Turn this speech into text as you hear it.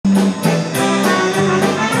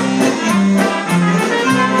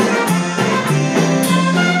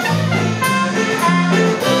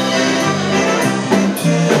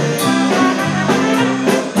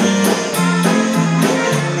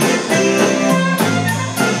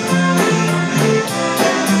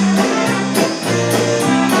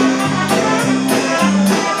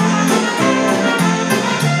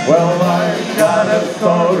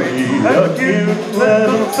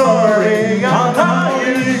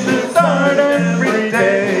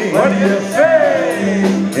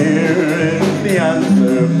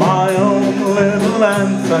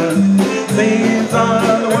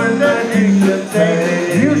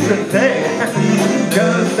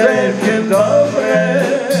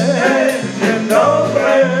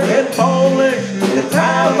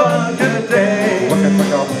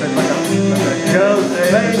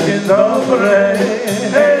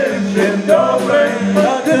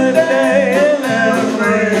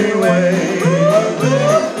way.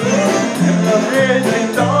 Dzień dobry, dzień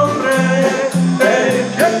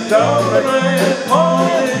dobry,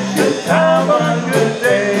 Polish, just have a good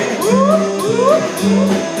day.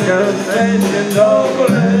 Just say dzień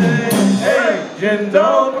dobry, hey, dzień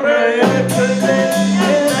dobry, good day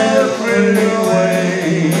in every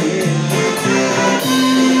way.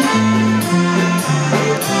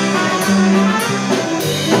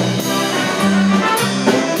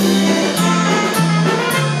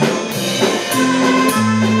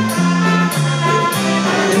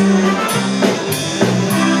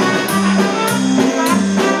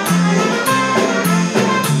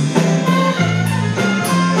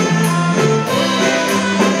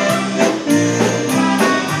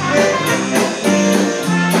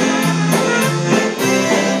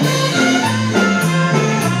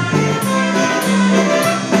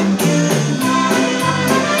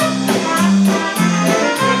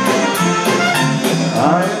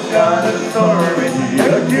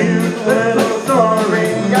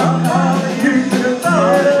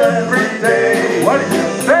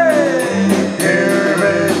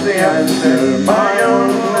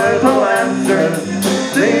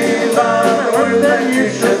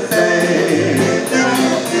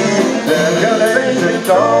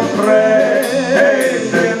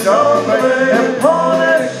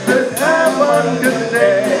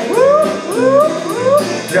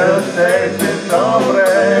 Just say dzień dobry,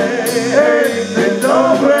 hey, dzień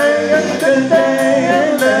dobry, good day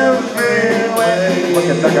in every way. Look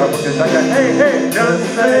at that, hey, hey. Just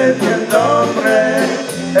say dzień dobry,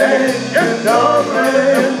 hey, dzień dobry,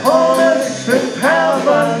 in Polish, just have a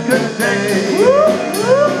good day.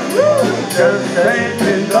 Just say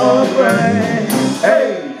dzień dobry, hey,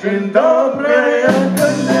 dzień dobry,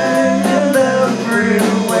 good day in every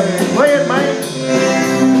way. Play it, Mike.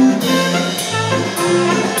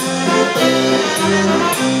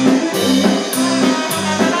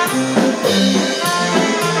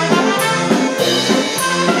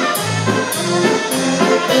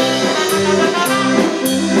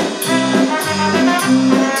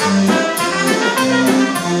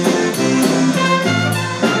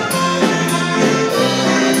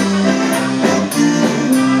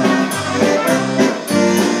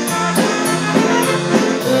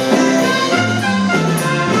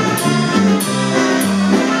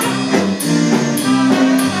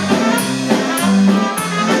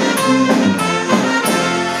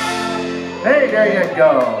 Hey, there you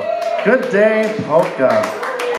go. Good Day Polka.